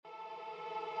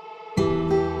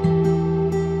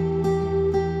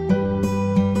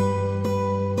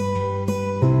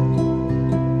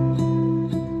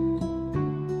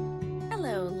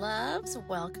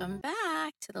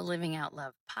Living Out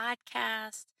Love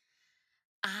podcast.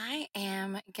 I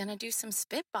am going to do some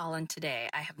spitballing today.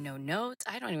 I have no notes.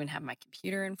 I don't even have my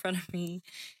computer in front of me.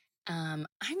 I'm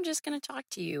just going to talk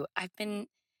to you. I've been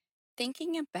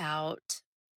thinking about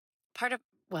part of,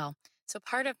 well,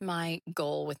 part of my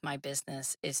goal with my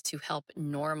business is to help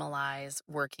normalize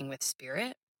working with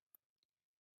spirit,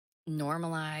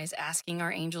 normalize asking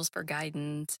our angels for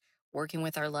guidance, working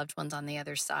with our loved ones on the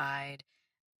other side,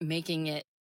 making it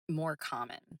more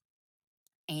common.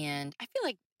 And I feel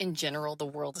like in general, the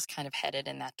world is kind of headed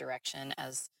in that direction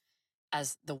as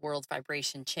the world's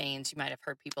vibration changes. You might have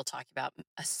heard people talk about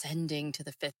ascending to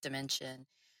the fifth dimension.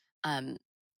 Um,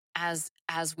 as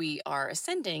we are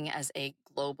ascending as a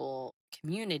global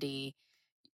community,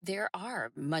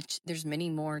 there's many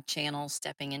more channels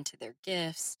stepping into their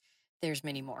gifts. There's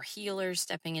many more healers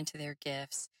stepping into their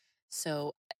gifts.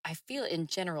 So I feel in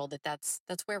general that's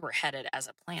where we're headed as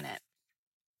a planet.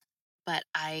 But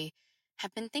I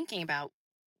have been thinking about,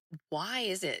 why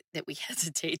is it that we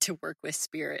hesitate to work with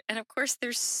spirit? And of course,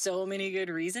 there's so many good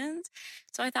reasons.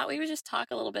 So I thought we would just talk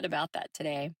a little bit about that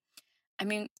today. I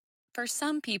mean, for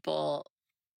some people,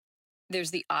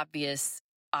 there's the obvious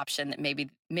option that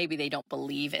maybe they don't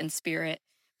believe in spirit,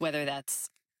 whether that's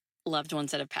loved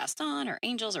ones that have passed on or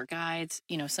angels or guides.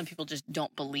 Some people just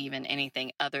don't believe in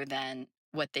anything other than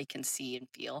what they can see and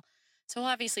feel. So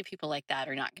obviously people like that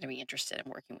are not going to be interested in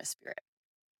working with spirit.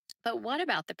 But what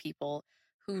about the people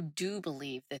who do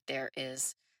believe that there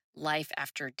is life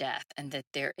after death and that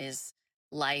there is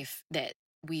life that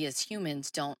we as humans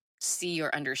don't see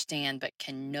or understand, but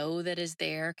can know that is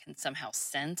there, can somehow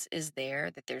sense is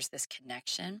there, that there's this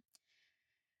connection?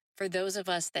 For those of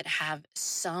us that have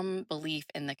some belief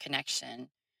in the connection,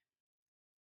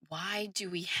 why do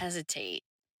we hesitate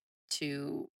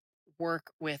to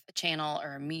work with a channel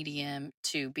or a medium,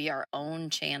 to be our own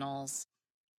channels?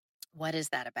 What is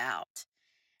that about?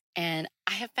 And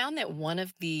I have found that one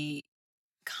of the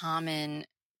common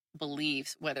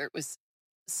beliefs, whether it was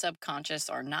subconscious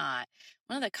or not,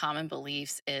 one of the common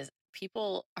beliefs is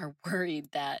people are worried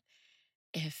that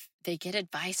if they get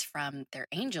advice from their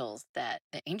angels, that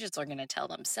the angels are going to tell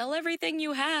them, sell everything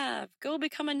you have, go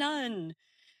become a nun.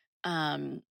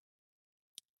 Um,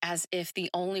 as if the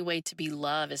only way to be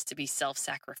love is to be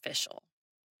self-sacrificial.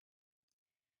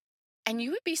 And you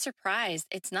would be surprised.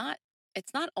 It's not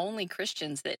only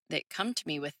Christians that come to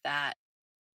me with that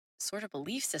sort of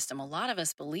belief system. A lot of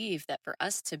us believe that for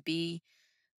us to be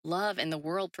love in the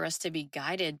world, for us to be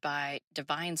guided by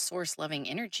divine source loving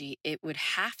energy, it would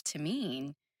have to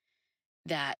mean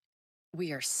that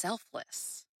we are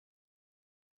selfless,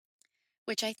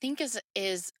 which I think it's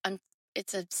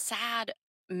a sad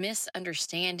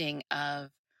misunderstanding of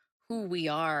who we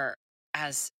are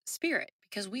as spirit,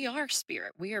 because we are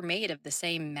spirit. We are made of the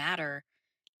same matter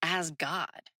as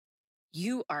God.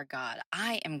 You are God.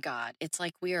 I am God. It's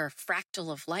like we are a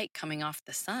fractal of light coming off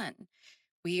the sun.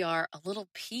 We are a little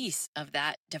piece of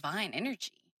that divine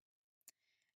energy.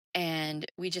 And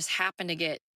we just happen to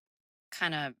get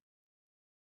kind of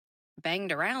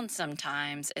banged around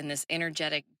sometimes in this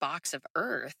energetic box of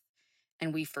earth.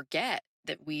 And we forget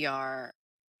that we are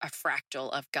a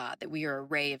fractal of God, that we are a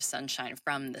ray of sunshine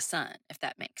from the sun, if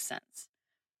that makes sense.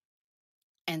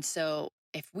 And so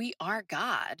if we are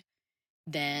God,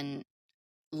 then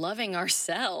loving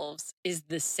ourselves is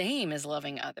the same as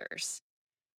loving others,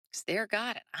 because they're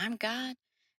God and I'm God.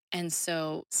 And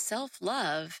so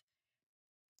self-love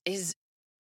is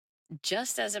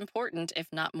just as important, if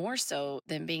not more so,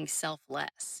 than being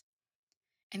selfless.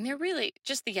 And they're really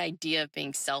just the idea of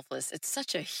being selfless. It's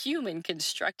such a human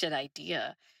constructed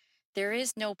idea. There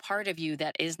is no part of you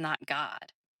that is not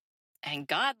God. And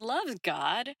God loves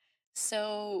God.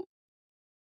 So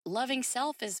loving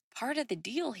self is part of the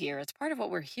deal here. It's part of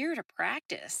what we're here to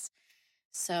practice.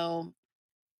 So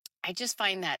I just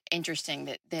find that interesting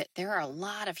that there are a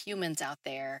lot of humans out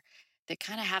there that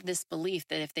kind of have this belief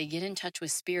that if they get in touch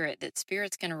with spirit, that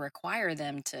spirit's going to require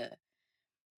them to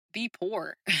be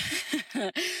poor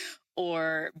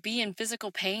or be in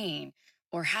physical pain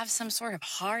or have some sort of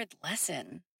hard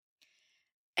lesson.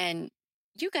 And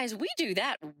you guys, we do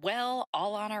that well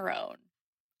all on our own.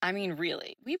 I mean,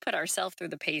 really, we put ourselves through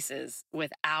the paces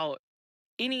without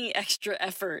any extra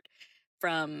effort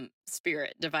from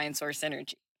spirit, divine source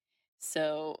energy.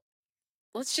 So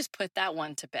let's just put that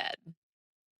one to bed.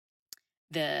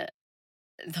 The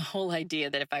whole idea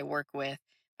that if I work with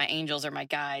my angels or my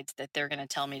guides, that they're going to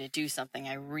tell me to do something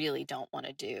I really don't want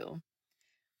to do.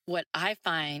 What I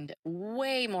find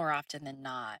way more often than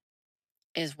not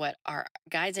is what our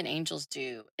guides and angels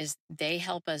do is they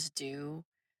help us do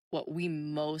what we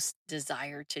most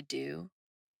desire to do,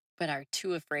 but are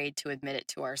too afraid to admit it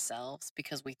to ourselves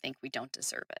because we think we don't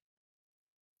deserve it.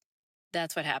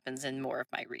 That's what happens in more of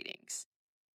my readings.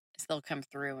 Is they'll come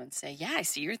through and say, "Yeah, I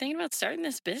see you're thinking about starting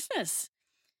this business."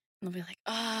 And they'll be like,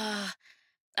 "Ah,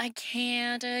 I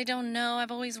can't. I don't know.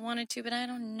 I've always wanted to, but I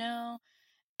don't know."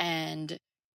 And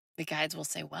the guides will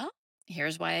say, "Well,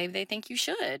 here's why they think you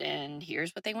should, and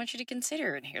here's what they want you to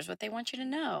consider, and here's what they want you to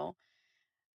know."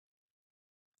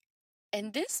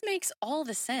 And this makes all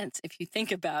the sense if you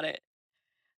think about it.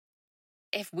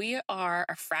 If we are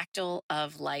a fractal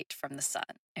of light from the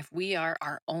sun, if we are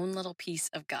our own little piece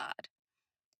of God,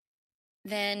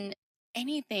 then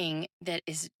anything that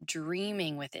is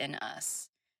dreaming within us,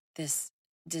 this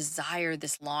desire,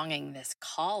 this longing, this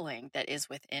calling that is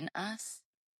within us,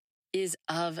 is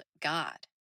of God.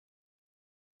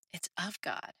 It's of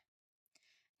God.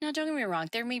 Now, don't get me wrong,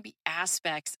 there may be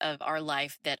aspects of our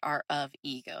life that are of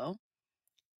ego,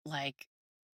 like,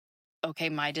 okay,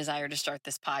 my desire to start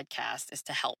this podcast is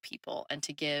to help people and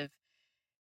to give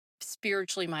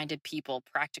spiritually minded people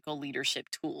practical leadership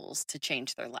tools to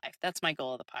change their life. That's my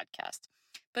goal of the podcast.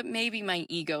 But maybe my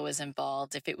ego is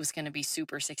involved if it was going to be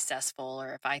super successful,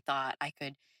 or if I thought I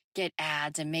could get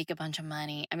ads and make a bunch of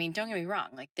money. I mean, don't get me wrong,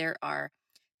 like there are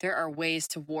ways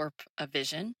to warp a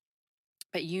vision,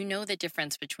 but you know the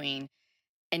difference between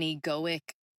an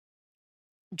egoic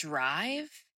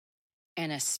drive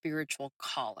and a spiritual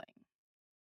calling.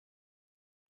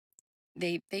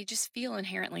 They just feel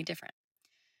inherently different.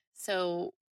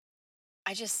 So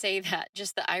I just say that,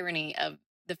 just the irony of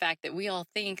the fact that we all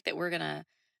think that we're going to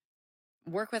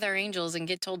work with our angels and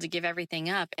get told to give everything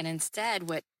up. And instead,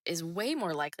 what is way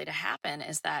more likely to happen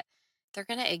is that they're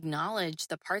going to acknowledge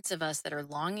the parts of us that are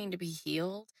longing to be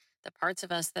healed, the parts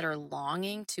of us that are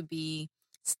longing to be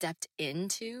stepped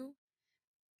into,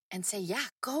 and say, "Yeah,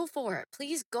 go for it.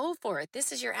 Please go for it.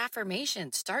 This is your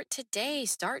affirmation. Start today.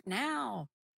 Start now."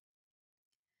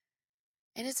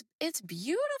 And it's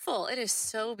beautiful. It is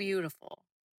so beautiful.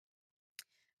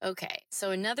 Okay,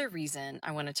 so another reason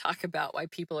I want to talk about why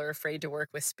people are afraid to work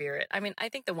with spirit. I mean, I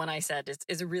think the one I said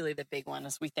is really the big one,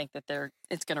 is we think that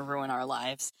it's going to ruin our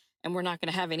lives, and we're not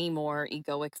going to have any more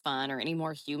egoic fun or any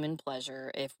more human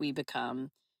pleasure if we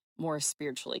become more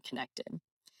spiritually connected,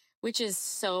 which is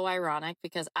so ironic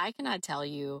because I cannot tell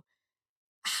you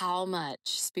how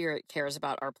much spirit cares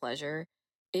about our pleasure.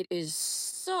 It is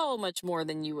so much more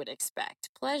than you would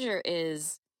expect. Pleasure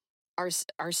is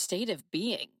our state of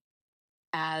being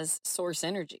as source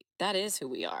energy. That is who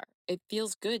we are. It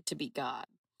feels good to be God.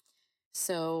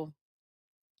 So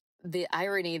the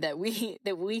irony that we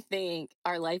that we think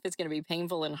our life is going to be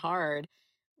painful and hard,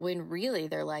 when really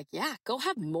they're like, "Yeah, go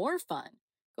have more fun.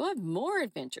 Go have more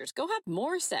adventures. Go have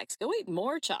more sex. Go eat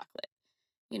more chocolate."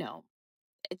 You know,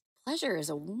 pleasure is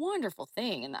a wonderful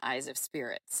thing in the eyes of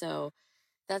spirit. So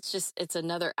it's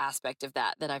another aspect of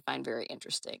that I find very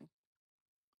interesting.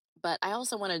 But I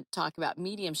also want to talk about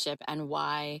mediumship and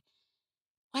why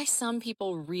some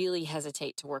people really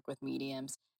hesitate to work with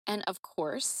mediums. And of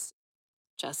course,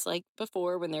 just like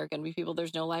before, when there are going to be people,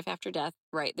 there's no life after death,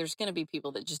 right? There's going to be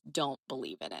people that just don't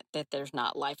believe in it, that there's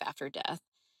not life after death.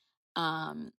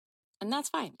 And that's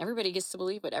fine. Everybody gets to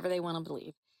believe whatever they want to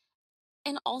believe.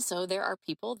 And also, there are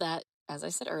people that, as I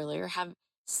said earlier, have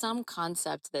some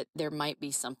concept that there might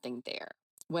be something there.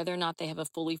 Whether or not they have a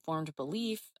fully formed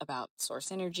belief about source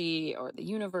energy or the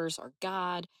universe or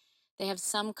God, they have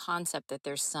some concept that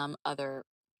there's some other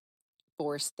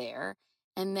force there,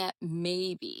 and that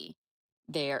maybe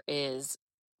there is,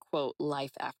 quote,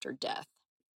 life after death.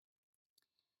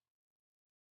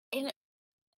 And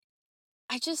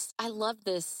I love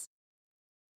this.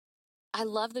 I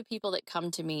love the people that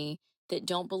come to me that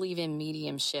don't believe in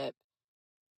mediumship,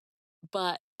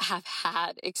 but have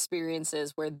had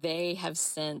experiences where they have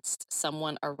sensed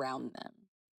someone around them.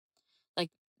 Like,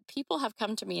 people have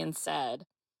come to me and said,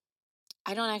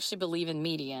 "I don't actually believe in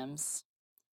mediums,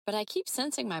 but I keep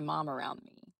sensing my mom around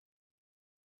me."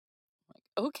 Like,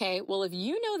 okay, well, if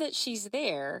you know that she's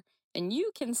there and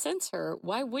you can sense her,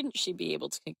 why wouldn't she be able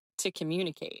to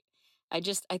communicate? I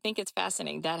think it's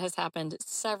fascinating. That has happened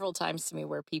several times to me,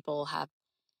 where people have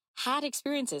had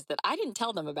experiences that I didn't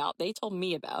tell them about. They told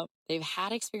me about. They've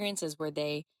had experiences where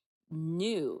they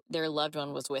knew their loved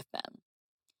one was with them,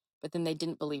 but then they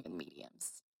didn't believe in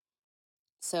mediums.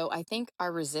 So I think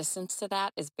our resistance to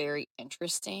that is very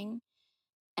interesting.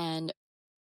 And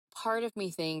part of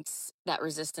me thinks that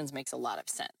resistance makes a lot of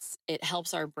sense. It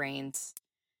helps our brains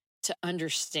to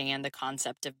understand the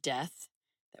concept of death,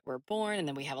 that we're born and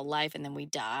then we have a life and then we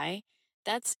die.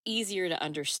 That's easier to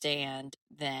understand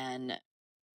than,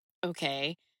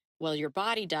 okay, well, your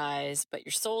body dies, but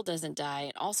your soul doesn't die.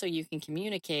 And also you can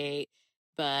communicate,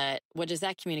 But what does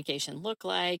that communication look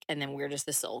like? And then where does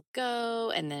the soul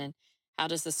go? And then how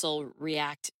does the soul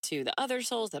react to the other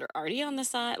souls that are already on the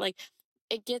side? Like,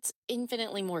 it gets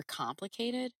infinitely more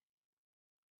complicated.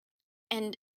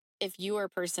 And if you are a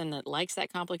person that likes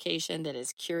that complication, that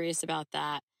is curious about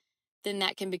that, then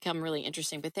that can become really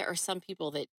interesting. But there are some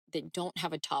people that don't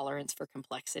have a tolerance for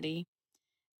complexity.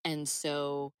 And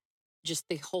so just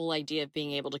the whole idea of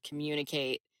being able to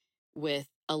communicate with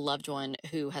a loved one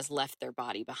who has left their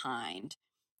body behind,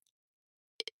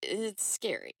 it's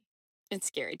scary. It's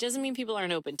scary. Doesn't mean people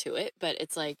aren't open to it, but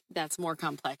it's like that's more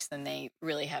complex than they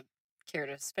really have care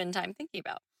to spend time thinking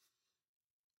about.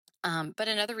 But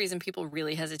another reason people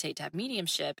really hesitate to have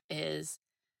mediumship is,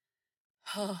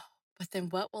 oh, but then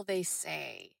what will they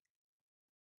say?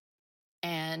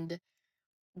 And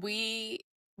we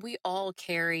we all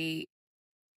carry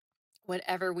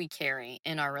whatever we carry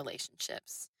in our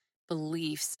relationships,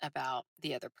 beliefs about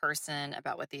the other person,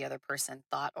 about what the other person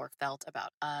thought or felt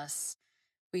about us.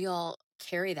 We all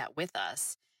carry that with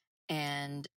us.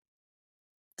 And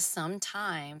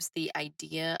sometimes the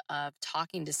idea of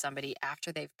talking to somebody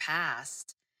after they've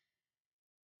passed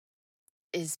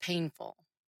is painful.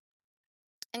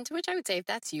 And to which I would say, if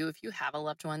that's you, if you have a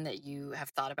loved one that you have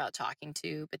thought about talking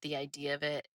to, but the idea of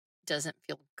it doesn't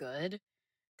feel good,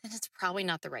 then it's probably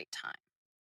not the right time.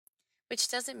 Which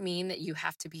doesn't mean that you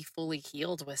have to be fully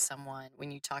healed with someone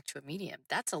when you talk to a medium.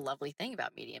 That's a lovely thing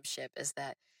about mediumship, is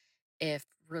that if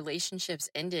relationships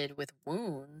ended with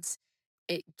wounds,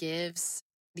 it gives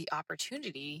the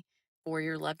opportunity for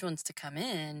your loved ones to come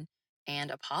in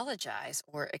and apologize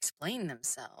or explain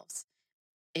themselves.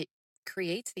 It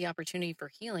creates the opportunity for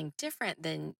healing different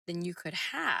than you could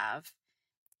have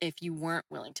if you weren't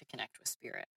willing to connect with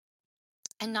spirit.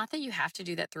 And not that you have to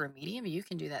do that through a medium, you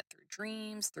can do that through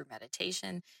dreams, through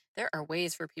meditation. There are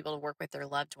ways for people to work with their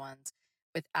loved ones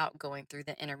without going through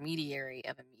the intermediary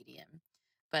of a medium.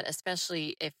 But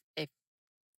especially if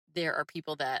there are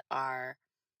people that are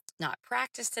not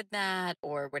practiced in that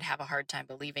or would have a hard time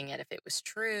believing it if it was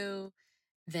true,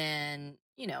 then,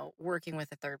 working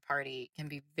with a third party can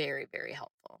be very, very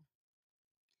helpful.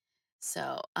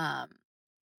 So,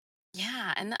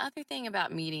 yeah. And the other thing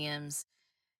about mediums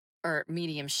or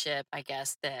mediumship, I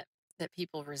guess, that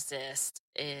people resist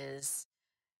is,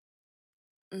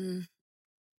 mm,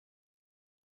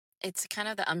 it's kind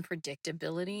of the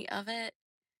unpredictability of it.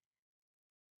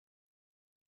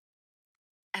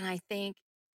 And I think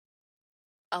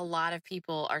a lot of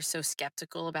people are so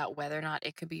skeptical about whether or not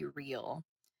it could be real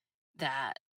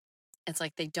that it's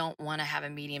like they don't want to have a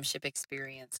mediumship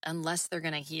experience unless they're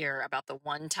going to hear about the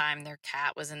one time their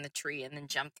cat was in the tree and then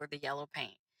jumped through the yellow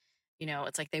paint.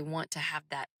 It's like they want to have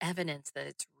that evidence that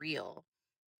it's real,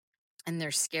 and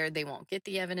they're scared they won't get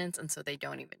the evidence, and so they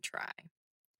don't even try.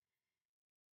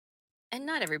 And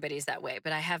not everybody's that way,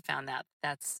 but I have found that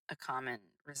that's a common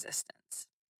resistance.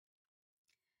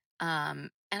 And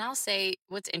I'll say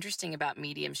what's interesting about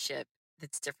mediumship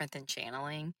that's different than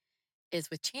channeling is,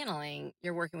 with channeling,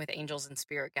 you're working with angels and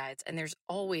spirit guides, and there's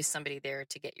always somebody there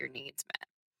to get your needs met.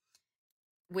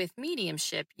 With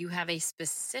mediumship, you have a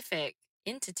specific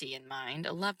entity in mind,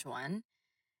 a loved one,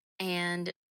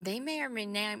 and they may or may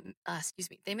not,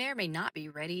 they may or may not be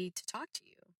ready to talk to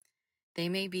you. They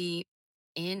may be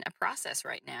in a process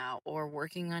right now or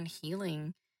working on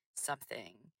healing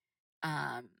something.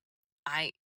 Um,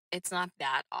 I it's not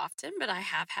that often, but I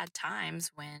have had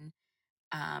times when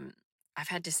um, I've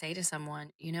had to say to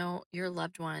someone, your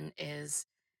loved one is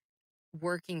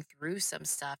working through some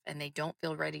stuff and they don't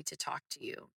feel ready to talk to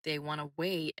you. They want to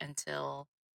wait until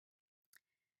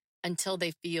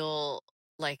they feel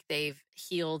like they've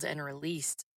healed and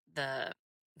released the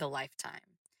lifetime,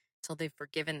 till they've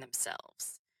forgiven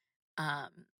themselves.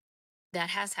 Um,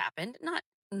 that has happened, not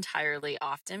entirely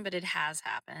often, but it has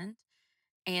happened.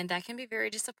 And that can be very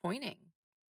disappointing.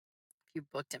 If you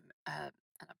booked an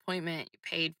appointment, you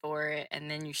paid for it,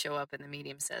 and then you show up and the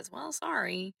medium says, well,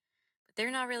 sorry, but they're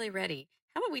not really ready.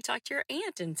 How about we talk to your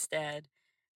aunt instead?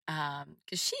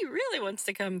 Because she really wants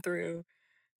to come through.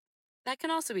 That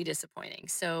can also be disappointing.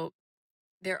 So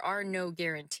there are no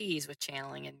guarantees with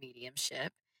channeling and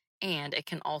mediumship, and it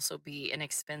can also be an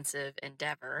expensive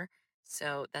endeavor.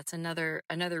 So that's another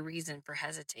reason for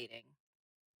hesitating.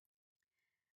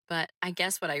 But I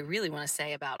guess what I really want to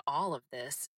say about all of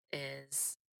this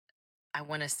is, I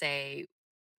want to say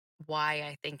why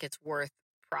I think it's worth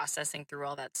processing through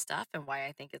all that stuff and why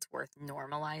I think it's worth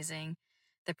normalizing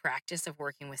the practice of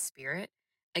working with spirit.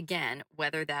 Again,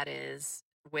 whether that is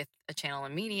with a channel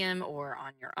and medium or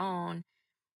on your own.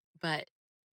 But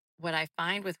what I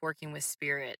find with working with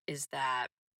spirit is that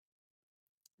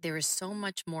there is so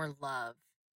much more love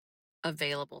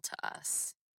available to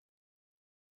us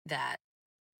that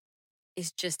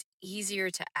is just easier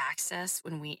to access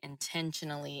when we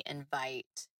intentionally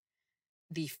invite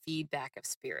the feedback of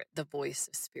spirit, the voice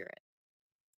of spirit.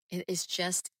 It is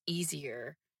just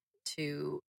easier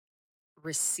to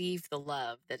receive the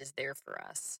love that is there for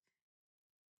us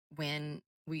when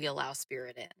we allow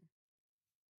spirit in.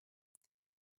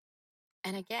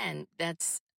 And again,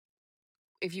 that's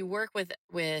if you work with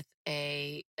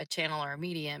a channel or a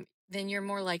medium, then you're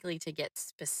more likely to get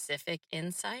specific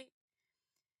insight.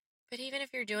 But even if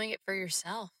you're doing it for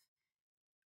yourself,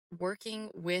 working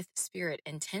with spirit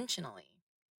intentionally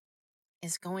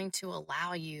is going to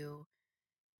allow you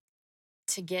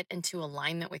to get into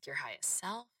alignment with your highest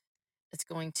self. It's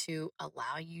going to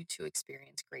allow you to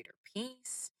experience greater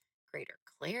peace, greater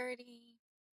clarity.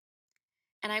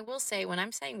 And I will say, when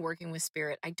I'm saying working with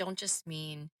spirit, I don't just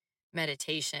mean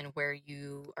meditation where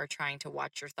you are trying to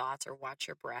watch your thoughts or watch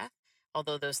your breath,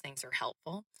 although those things are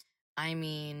helpful. I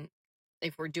mean,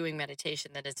 if we're doing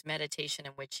meditation, that it's meditation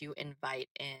in which you invite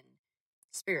in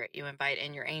spirit, you invite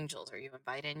in your angels, or you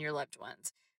invite in your loved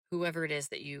ones, whoever it is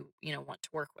that you want to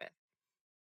work with.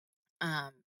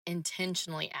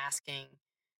 Intentionally asking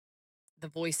the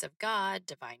voice of God,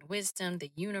 divine wisdom,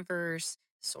 the universe,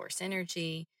 source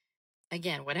energy,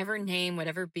 again, whatever name,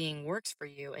 whatever being works for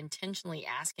you, intentionally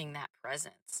asking that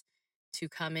presence to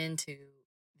come into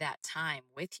that time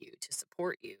with you, to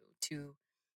support you, to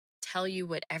tell you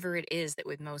whatever it is that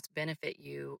would most benefit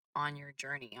you on your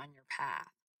journey, on your path.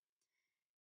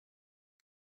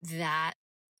 That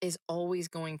is always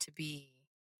going to be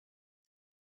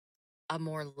a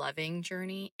more loving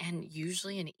journey and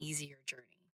usually an easier journey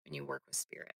when you work with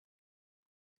spirit.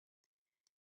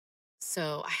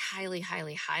 So I highly,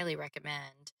 highly, highly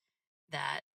recommend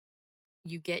that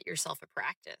you get yourself a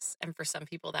practice. And for some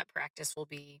people, that practice will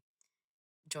be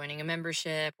joining a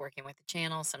membership, working with the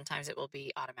channel. Sometimes it will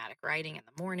be automatic writing in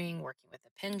the morning, working with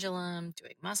a pendulum,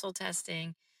 doing muscle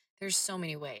testing. There's so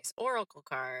many ways. Oracle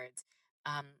cards,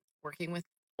 working with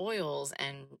oils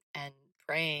and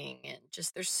praying, and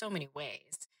just there's so many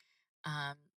ways.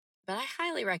 But I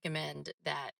highly recommend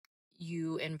that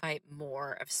you invite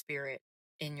more of spirit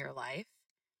in your life.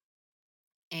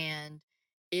 And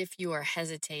if you are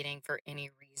hesitating for any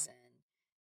reason,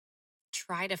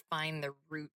 try to find the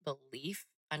root belief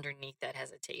underneath that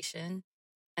hesitation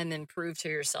and then prove to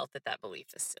yourself that that belief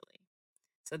is silly.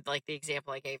 So like the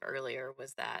example I gave earlier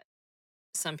was that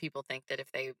some people think that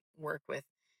if they work with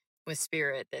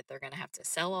spirit that they're going to have to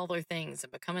sell all their things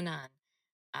and become a nun.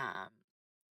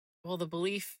 Well, the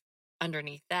belief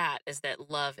underneath that is that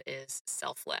love is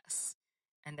selfless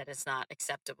and that it's not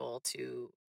acceptable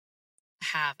to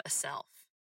have a self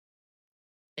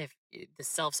if the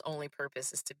self's only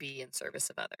purpose is to be in service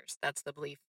of others. That's the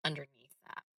belief underneath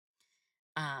that.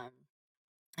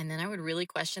 And then I would really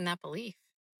question that belief.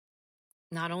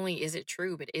 Not only is it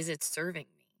true, but is it serving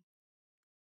me?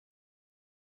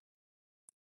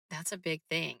 That's a big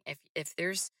thing. If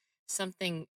there's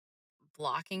something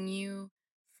blocking you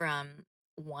from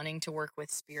wanting to work with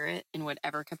spirit in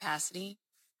whatever capacity,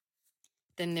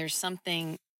 then there's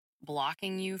something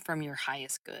blocking you from your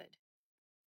highest good.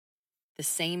 The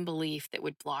same belief that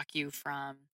would block you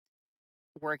from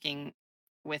working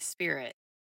with spirit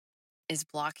is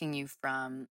blocking you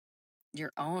from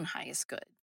your own highest good.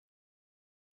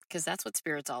 Because that's what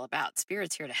spirit's all about.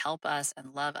 Spirit's here to help us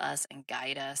and love us and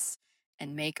guide us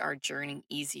and make our journey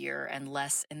easier and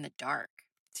less in the dark.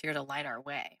 It's here to light our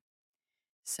way.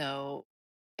 So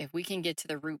if we can get to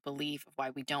the root belief of why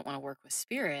we don't want to work with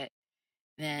spirit,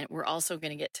 then we're also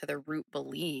going to get to the root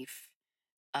belief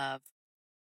of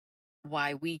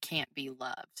why we can't be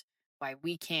loved, why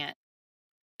we can't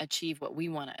achieve what we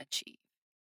want to achieve.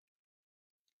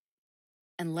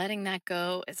 And letting that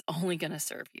go is only going to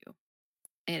serve you.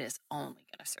 It is only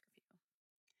going to serve you.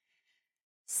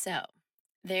 So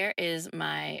there is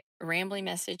my rambling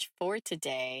message for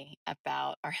today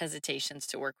about our hesitations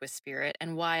to work with spirit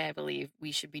and why I believe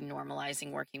we should be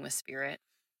normalizing working with spirit.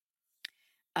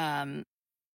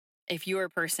 If you are a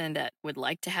person that would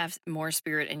like to have more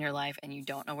spirit in your life and you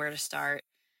don't know where to start,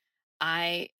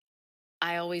 I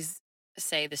always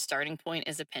say the starting point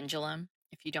is a pendulum.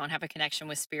 If you don't have a connection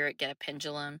with spirit, get a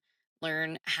pendulum.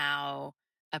 Learn how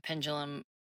a pendulum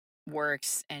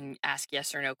works and ask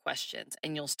yes or no questions.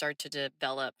 And you'll start to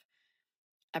develop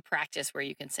a practice where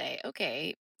you can say,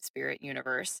 okay, spirit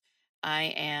universe,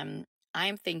 I'm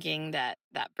thinking that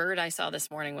that bird I saw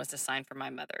this morning was a sign from my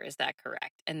mother. Is that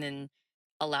correct? And then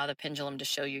allow the pendulum to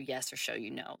show you yes or show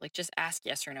you no. Like just ask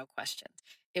yes or no questions.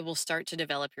 It will start to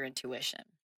develop your intuition.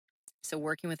 So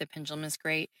working with a pendulum is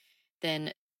great.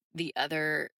 Then The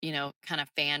other, kind of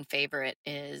fan favorite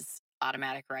is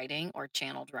automatic writing or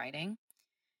channeled writing.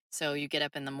 So you get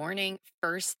up in the morning,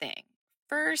 first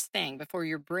thing before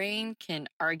your brain can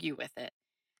argue with it,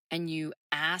 and you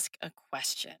ask a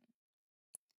question.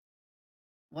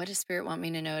 What does Spirit want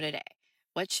me to know today?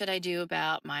 What should I do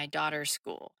about my daughter's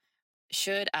school?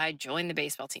 Should I join the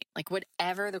baseball team? Like,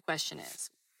 whatever the question is,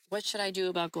 what should I do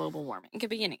about global warming? It could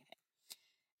be anything.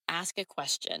 Ask a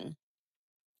question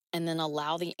and then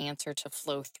allow the answer to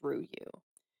flow through you.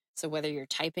 So, whether you're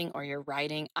typing or you're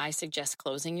writing, I suggest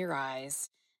closing your eyes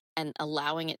and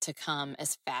allowing it to come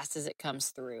as fast as it comes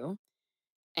through,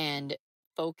 and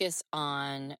focus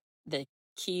on the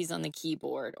keys on the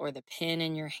keyboard or the pen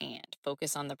in your hand.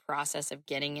 Focus on the process of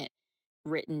getting it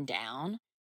written down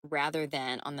rather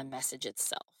than on the message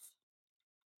itself.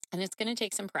 And it's going to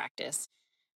take some practice.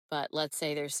 But let's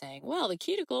say they're saying, well, the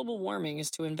key to global warming is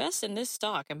to invest in this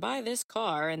stock and buy this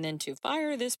car and then to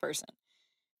fire this person,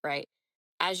 right?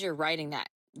 As you're writing that,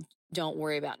 don't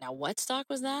worry about, now what stock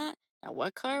was that? Now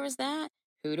what car was that?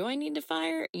 Who do I need to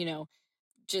fire?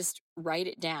 Just write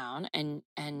it down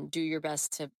and do your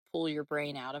best to pull your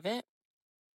brain out of it.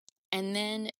 And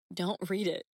then don't read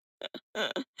it.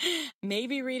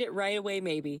 Maybe read it right away,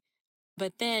 maybe.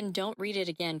 But then don't read it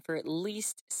again for at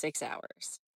least 6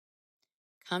 hours.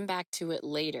 Come back to it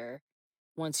later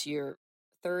once you're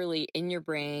thoroughly in your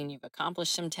brain, you've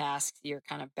accomplished some tasks, you're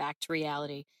kind of back to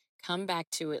reality. Come back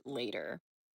to it later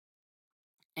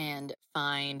and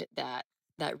find that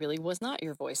that really was not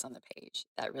your voice on the page.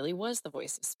 That really was the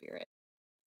voice of Spirit.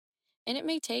 And it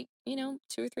may take, 2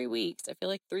 or 3 weeks. I feel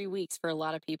like 3 weeks for a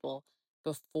lot of people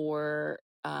before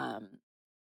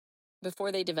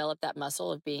before they develop that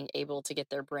muscle of being able to get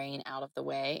their brain out of the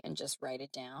way and just write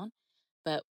it down.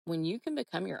 But when you can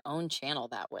become your own channel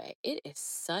that way, it is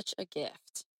such a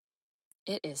gift.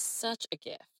 It is such a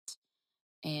gift.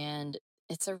 And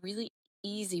it's a really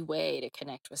easy way to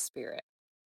connect with Spirit.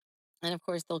 And of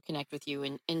course, they'll connect with you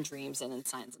in dreams and in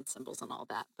signs and symbols and all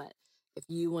that. But if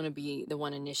you want to be the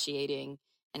one initiating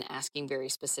and asking very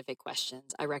specific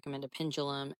questions, I recommend a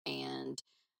pendulum, and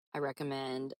I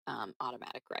recommend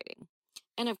automatic writing.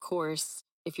 And of course,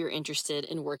 if you're interested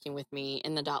in working with me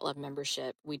in the Dot Love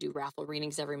membership, we do raffle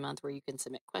readings every month where you can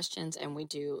submit questions, and we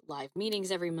do live meetings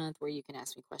every month where you can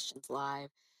ask me questions live.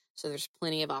 So there's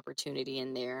plenty of opportunity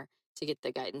in there to get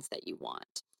the guidance that you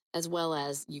want, as well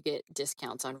as you get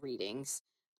discounts on readings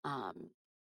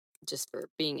just for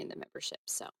being in the membership.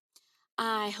 So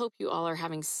I hope you all are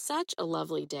having such a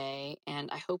lovely day, and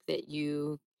I hope that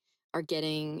you are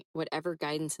getting whatever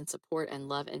guidance and support and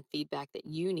love and feedback that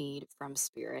you need from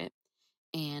Spirit.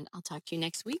 And I'll talk to you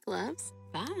next week, loves.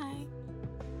 Bye.